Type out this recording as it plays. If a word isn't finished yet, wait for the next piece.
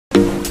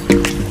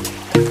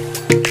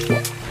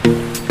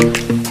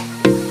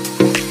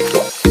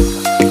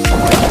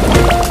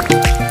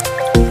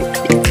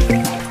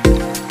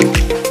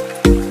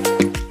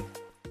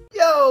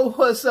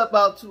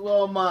up out to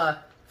all my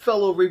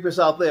fellow reefers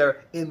out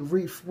there in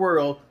Reef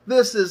World.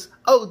 This is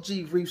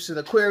OG Reefs and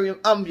Aquarium.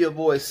 I'm your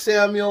boy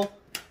Samuel,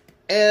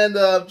 and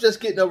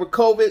just getting over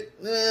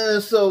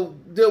COVID, so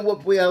deal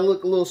with me. I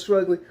look a little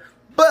struggling,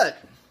 but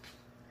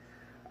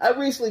I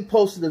recently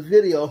posted a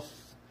video,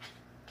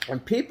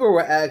 and people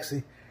were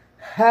asking,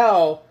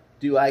 how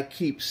do I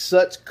keep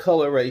such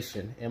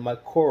coloration in my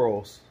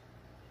corals,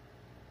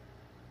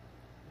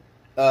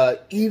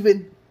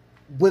 even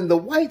when the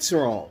whites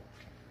are on?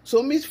 So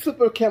let me flip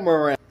the camera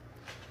around.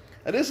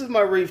 Now this is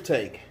my reef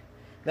tank.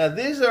 Now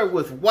these are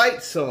with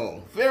whites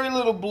on, very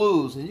little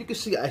blues, and you can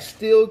see I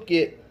still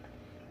get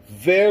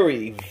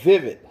very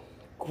vivid,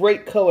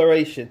 great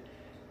coloration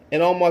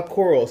in all my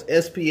corals.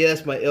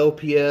 SPS, my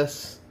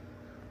LPS.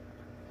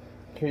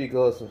 Here you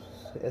go, some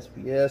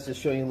SPS,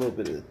 just showing you a little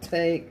bit of the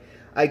tank.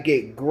 I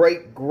get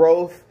great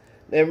growth.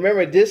 And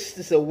remember, this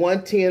is a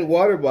 110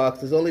 water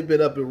box. It's only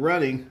been up and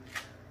running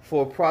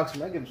for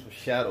approximately, I'll give them some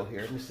shadow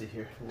here. Let me see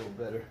here, a little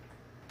better.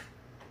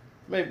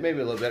 Maybe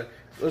a little better.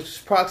 It's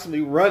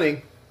approximately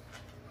running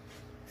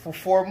for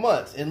 4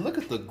 months. And look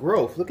at the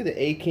growth. Look at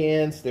the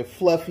acans. They're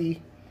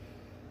fluffy.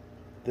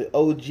 The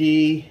OG.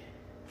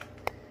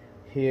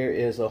 Here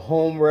is a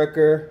home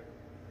wrecker.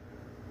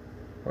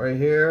 Right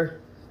here.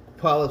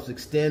 Polyps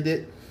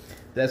extended.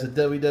 That's a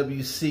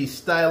WWC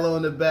stylo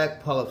in the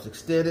back. Polyps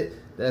extended.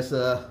 That's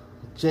a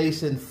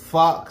Jason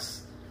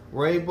Fox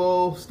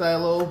rainbow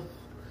stylo.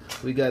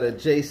 We got a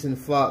Jason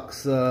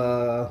Fox, you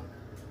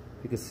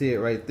can see it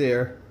right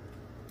there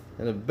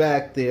in the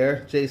back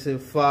there. Jason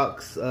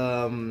Fox,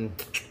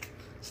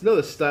 it's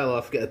another stylo.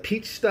 I forgot, a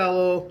peach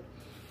stylo.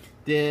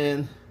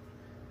 Then,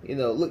 you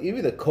know, look,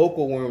 even the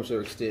cocoa worms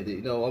are extended.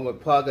 You know, on my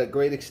pod got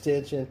great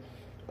extension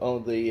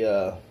on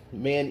the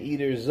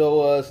man-eater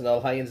zoas and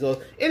all high-end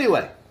zoas.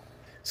 Anyway,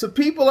 so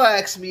people are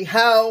asking me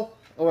how,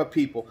 or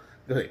people,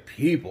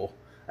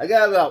 I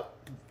got about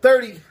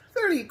 30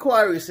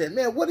 inquiries saying,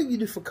 man, what do you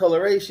do for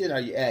coloration? Are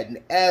you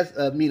adding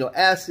amino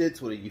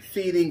acids? What are you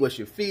feeding? What's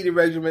your feeding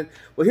regimen?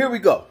 Well, here we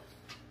go.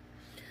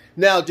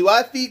 Now, do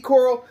I feed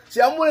coral?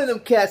 See, I'm one of them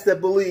cats that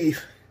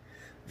believe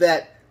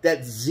that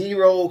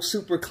zero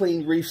super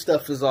clean reef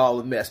stuff is all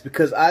a mess,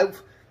 because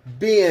I've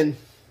been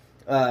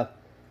to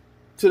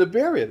the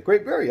Barrier, the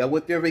Great Barrier. I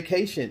went there on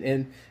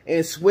vacation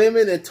and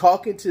swimming and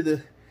talking to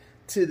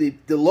the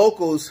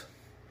locals.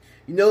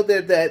 You know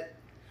that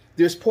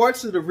there's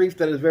parts of the reef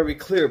that is very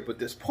clear, but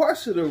there's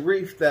parts of the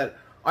reef that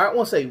I don't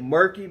want to say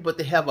murky, but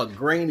they have a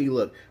grainy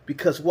look.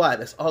 Because why?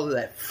 That's all of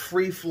that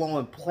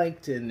free-flowing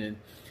plankton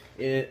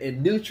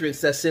and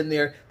nutrients that's in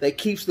there that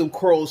keeps them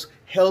corals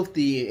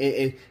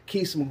healthy and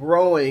keeps them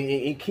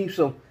growing and keeps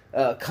them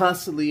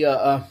constantly,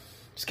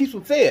 just keeps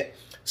them fed.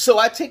 So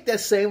I take that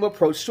same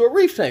approach to a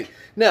reef tank.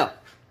 Now,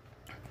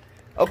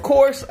 of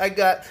course, I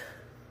got,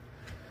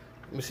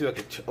 let me see if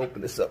I can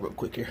open this up real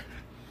quick here.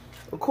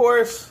 Of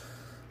course,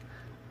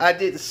 I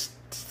did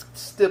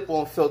stip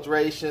on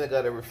filtration. I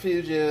got a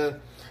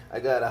refugium. I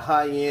got a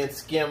high-end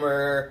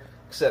skimmer,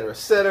 etc.,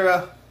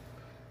 etc.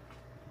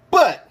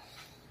 But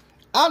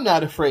I'm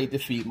not afraid to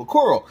feed my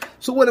coral.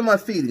 So what am I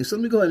feeding? So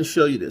let me go ahead and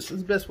show you this. This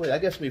is the best way. I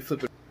guess let me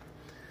flip it.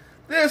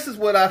 This is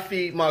what I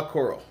feed my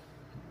coral.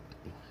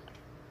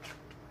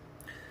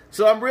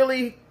 So I'm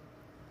really,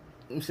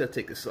 let me see, I'll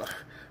take this off.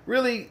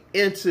 Really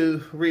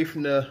into reef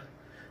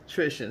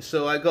nutrition.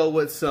 So I go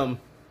with some,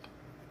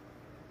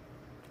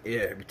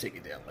 yeah, let me take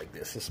it down like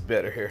this. It's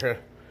better here.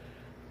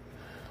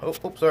 Oh,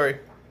 sorry.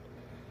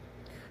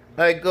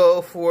 I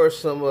go for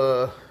some,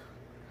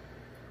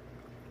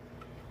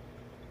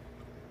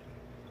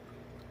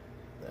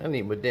 I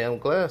need my damn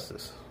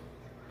glasses.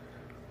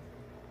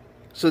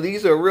 So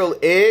these are real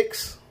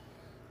eggs.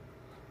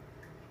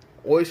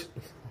 Oyster.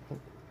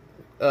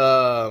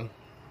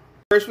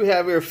 First we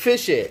have here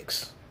fish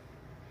eggs.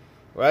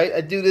 Right?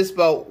 I do this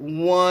about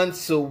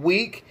once a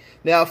week.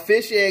 Now,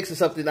 fish eggs is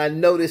something I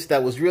noticed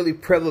that was really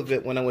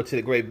prevalent when I went to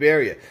the Great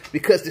Barrier,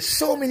 because there's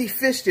so many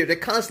fish there. They're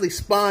constantly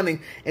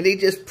spawning, and they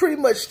just pretty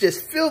much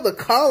just fill the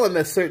column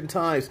at certain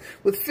times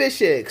with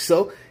fish eggs.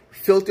 So,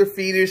 filter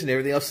feeders and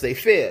everything else stay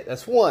fed.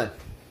 That's one.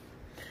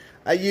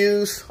 I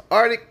use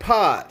Arctic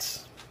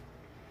pods.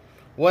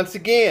 Once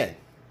again,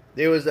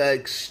 there was an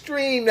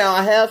extreme. Now,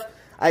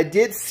 I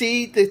did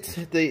seed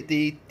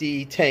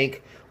the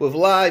tank with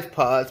live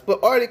pods,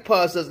 but Arctic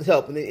pods doesn't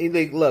help, and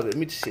they love it. Let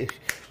me just see.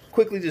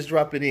 Quickly just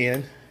drop it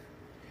in,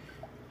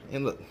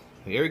 and look,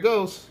 here it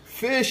goes.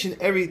 Fish and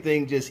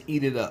everything just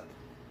eat it up.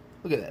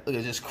 Look at that. Look,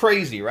 it's just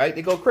crazy, right?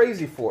 They go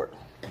crazy for it.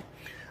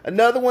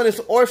 Another one is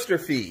oyster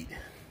feed.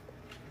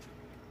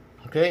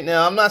 Okay,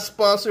 now I'm not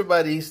sponsored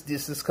by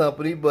this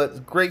company,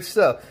 but great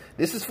stuff.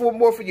 This is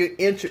more for your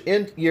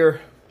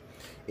intrabrates.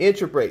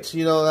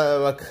 You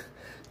know, my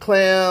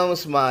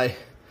clams,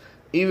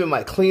 even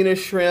my cleaner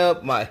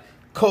shrimp, my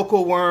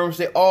cocoa worms,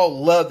 they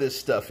all love this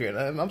stuff here.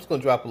 And I'm just going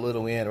to drop a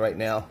little in right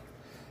now,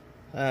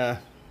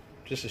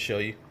 just to show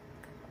you.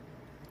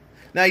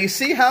 Now you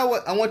see how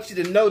I want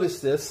you to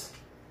notice this.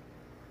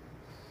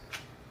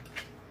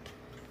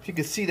 If you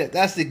can see that,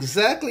 that's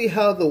exactly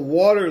how the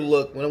water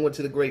looked when I went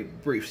to the Great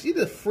Reef. See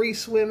the free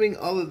swimming,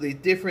 all of the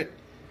different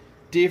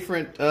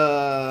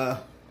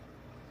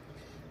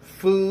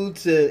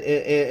foods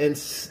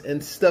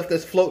and stuff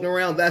that's floating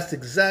around. That's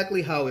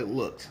exactly how it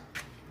looked.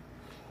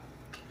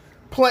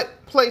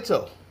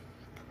 Plato,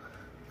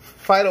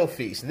 phyto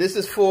feast. This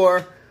is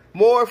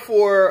more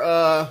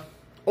for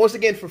once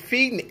again for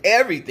feeding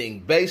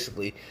everything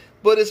basically,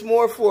 but it's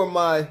more for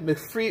my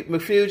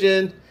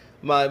McFusion,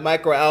 my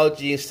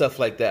microalgae and stuff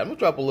like that. I'm gonna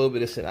drop a little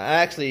bit of this in.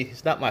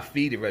 It's not my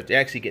feeder, they're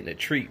actually getting a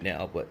treat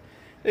now, but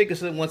you can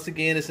see once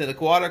again it's in the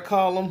water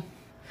column.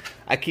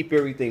 I keep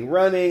everything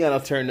running, I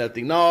don't turn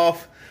nothing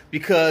off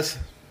because,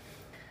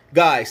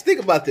 guys,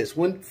 think about this.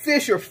 When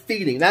fish are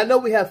feeding, now I know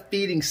we have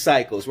feeding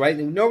cycles, right?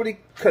 And we normally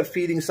cut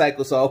feeding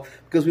cycles off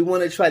because we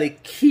want to try to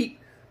keep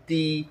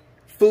the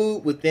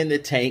food within the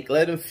tank,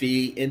 let them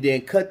feed, and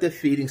then cut the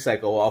feeding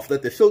cycle off.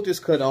 Let the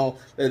filters cut on,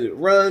 let it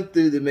run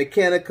through the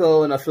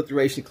mechanical and our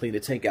filtration, clean the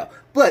tank out.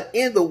 But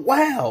in the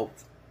wild,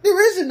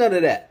 there isn't none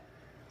of that.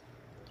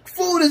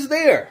 Food is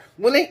there.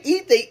 When they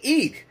eat, they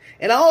eat.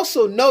 And I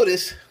also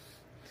noticed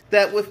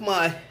that with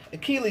my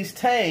Achilles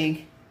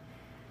tang,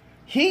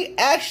 he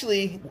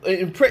actually,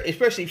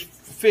 especially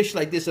fish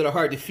like this that are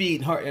hard to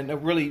feed and are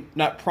really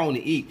not prone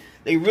to eat,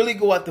 they really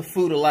go at the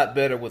food a lot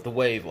better with the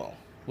wave on.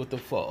 With the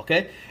fall,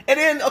 okay? And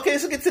then, okay,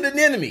 let's get to the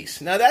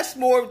anemones. Now, that's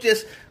more of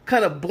just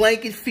kind of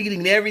blanket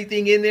feeding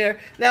everything in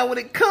there. Now, when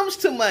it comes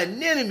to my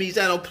anemones,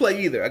 I don't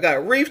play either. I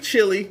got reef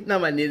chili,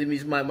 not my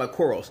anemones, my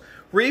corals.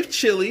 Reef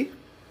chili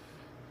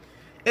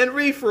and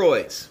reef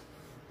roids.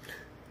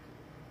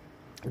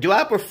 Do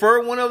I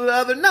prefer one over the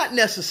other? Not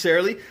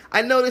necessarily.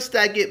 I noticed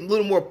that I get a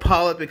little more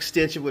polyp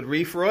extension with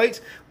reef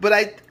roids, but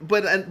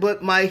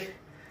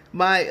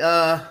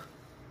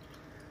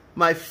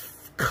my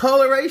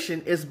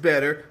coloration is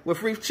better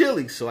with reef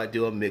chili, so I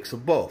do a mix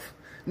of both.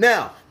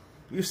 Now,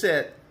 you're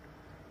saying,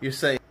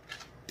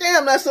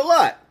 damn, that's a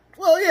lot.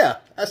 Well, yeah,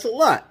 that's a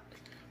lot.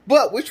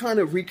 But we're trying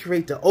to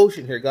recreate the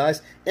ocean here,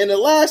 guys. And the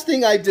last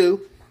thing I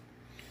do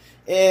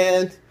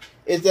is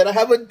that I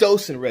have a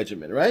dosing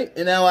regimen, right?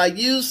 And now I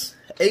use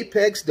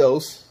Apex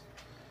dose,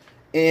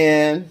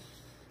 and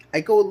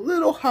I go a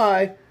little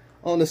high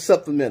on the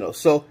supplemental.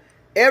 So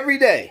every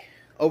day,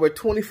 over a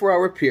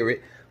 24-hour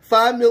period,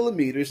 5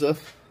 millimeters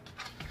of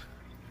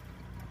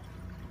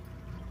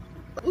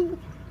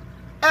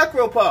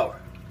acro power.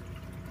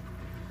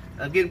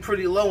 I'm getting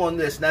pretty low on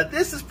this. Now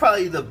this is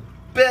probably the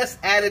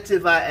best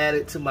additive I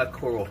added to my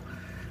coral.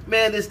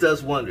 Man, this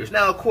does wonders.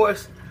 Now of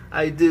course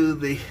I do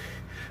the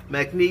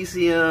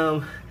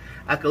magnesium,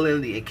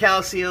 alkalinity, and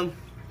calcium.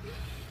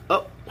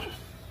 Oh,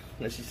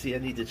 as you see, I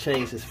need to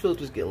change this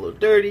filter. It's getting a little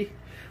dirty,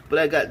 but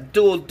I got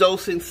dual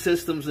dosing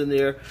systems in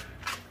there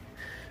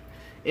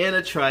and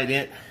a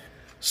trident.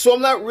 So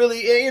I'm not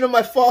really, you know,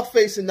 my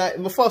phosphate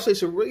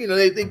are, you know,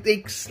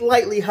 they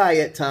slightly high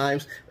at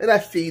times, and I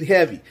feed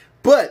heavy.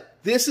 But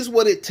this is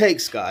what it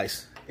takes,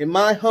 guys. In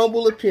my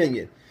humble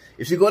opinion,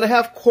 if you're going to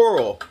have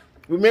coral,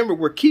 remember,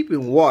 we're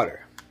keeping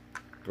water,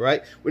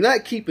 right? We're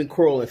not keeping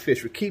coral and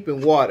fish, we're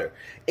keeping water.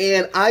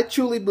 And I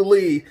truly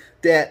believe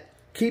that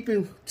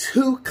keeping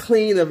too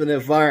clean of an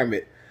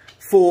environment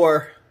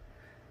for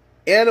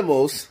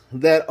animals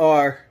that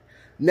are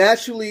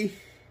naturally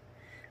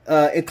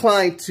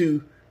inclined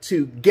to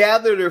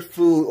gather their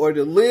food or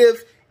to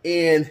live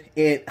in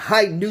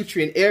high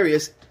nutrient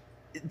areas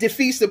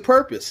defeats the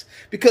purpose.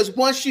 Because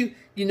once you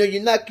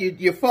knock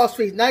your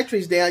phosphate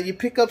nitrates down, you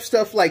pick up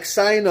stuff like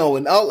cyano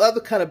and all other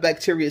kind of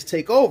bacteria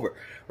take over,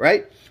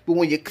 right? But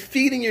when you're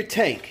feeding your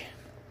tank,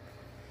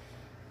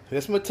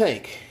 that's my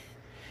tank,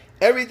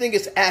 everything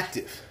is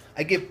active.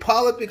 I get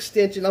polyp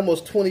extension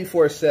almost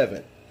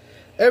 24/7.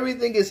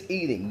 Everything is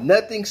eating.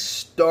 Nothing's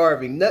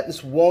starving.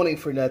 Nothing's wanting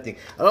for nothing.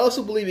 I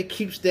also believe it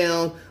keeps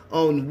down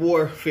on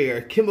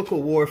warfare,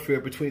 chemical warfare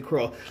between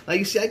coral. Now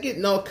you see, I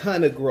get all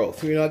kind of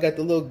growth. You know, I got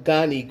the little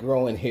Ghani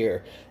growing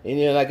here, and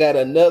you know, I got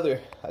a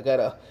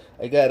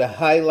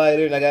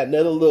highlighter, and I got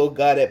another little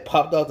guy that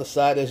popped off the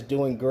side that's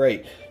doing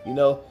great. You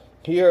know,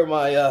 here are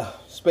my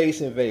space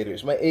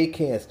invaders, my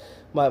acants,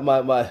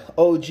 my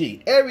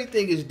OG.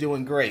 Everything is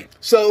doing great.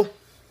 So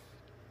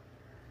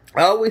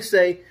I always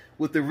say,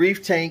 with the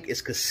reef tank,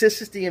 it's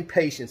consistency and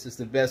patience is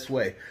the best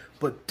way.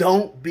 But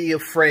don't be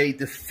afraid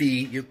to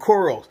feed your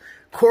corals.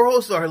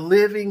 Corals are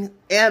living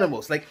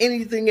animals like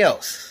anything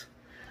else.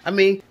 I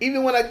mean,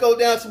 even when I go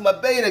down to my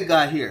beta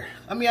guy here,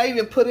 I mean, I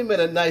even put him in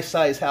a nice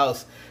sized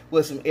house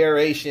with some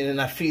aeration,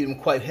 and I feed him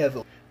quite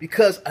heavily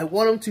because I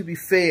want him to be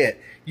fed.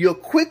 You'll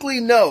quickly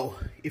know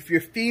if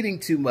you're feeding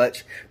too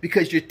much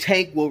because your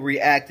tank will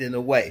react in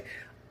a way.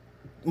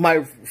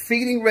 My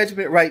feeding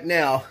regimen right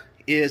now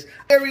is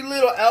very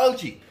little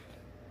algae.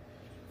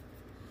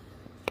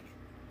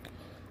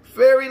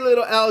 Very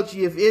little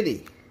algae, if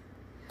any.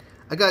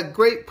 I got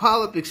great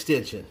polyp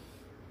extension.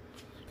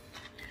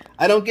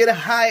 I don't get a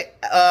high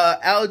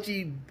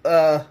algae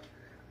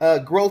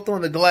growth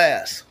on the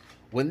glass.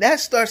 When that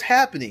starts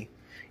happening,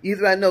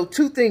 either I know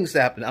two things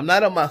happen. I'm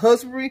not on my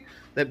husbandry,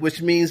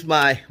 which means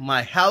my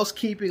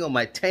housekeeping on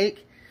my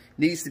tank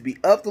needs to be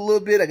upped a little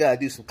bit. I got to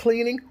do some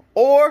cleaning,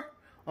 or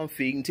I'm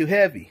feeding too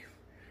heavy.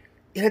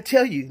 And I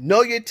tell you,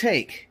 know your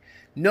tank,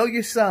 know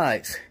your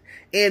size,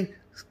 and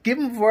give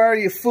them a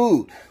variety of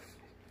food.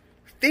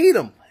 Feed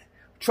them.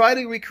 Try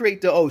to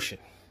recreate the ocean.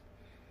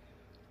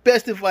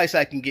 Best advice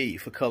I can give you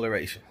for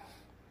coloration.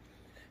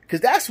 Because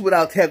that's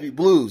without heavy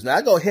blues. Now,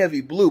 I go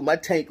heavy blue. My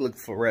tank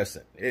looks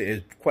fluorescent. It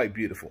is quite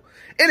beautiful.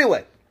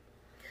 Anyway,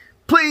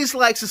 please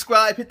like,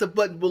 subscribe, hit the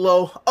button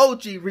below.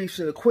 OG Reefs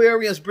and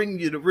Aquariums, bringing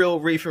you the real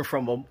reefing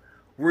from a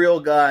real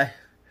guy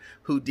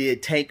who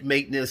did tank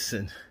maintenance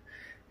and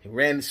he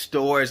ran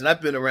stores. And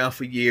I've been around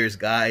for years,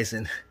 guys.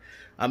 And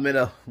I'm in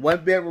a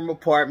 1-bedroom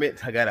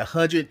apartment. I got a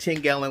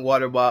 110-gallon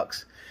water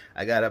box.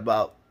 I got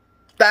about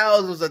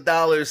thousands of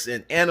dollars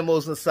in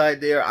animals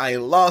inside there. I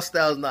ain't lost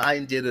thousands. I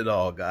ain't did it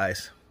all,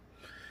 guys.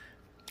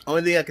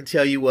 Only thing I can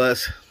tell you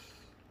was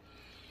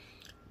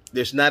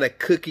there's not a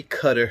cookie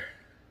cutter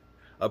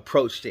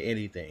approach to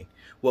anything.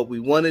 What we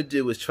want to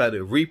do is try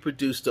to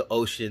reproduce the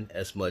ocean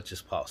as much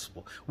as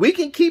possible. We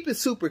can keep it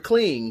super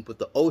clean, but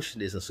the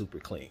ocean isn't super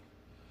clean.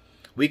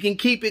 We can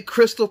keep it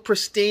crystal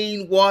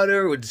pristine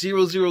water with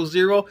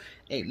 000.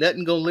 Ain't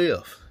nothing gonna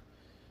live.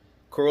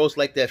 Corals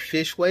like that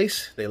fish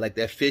waste. They like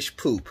that fish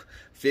poop.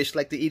 Fish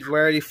like to eat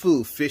variety of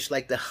food. Fish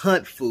like to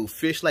hunt food.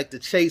 Fish like to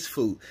chase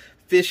food.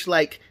 Fish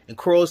like, and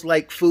corals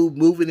like food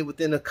moving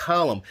within a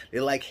column. They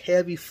like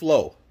heavy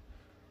flow.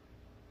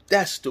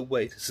 That's the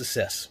way to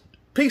success.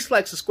 Peace,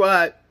 like,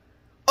 subscribe.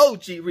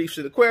 OG Reefs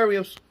and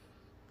Aquariums.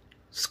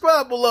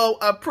 Subscribe below.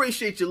 I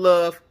appreciate your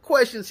love.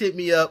 Questions, hit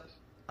me up.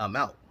 I'm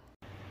out.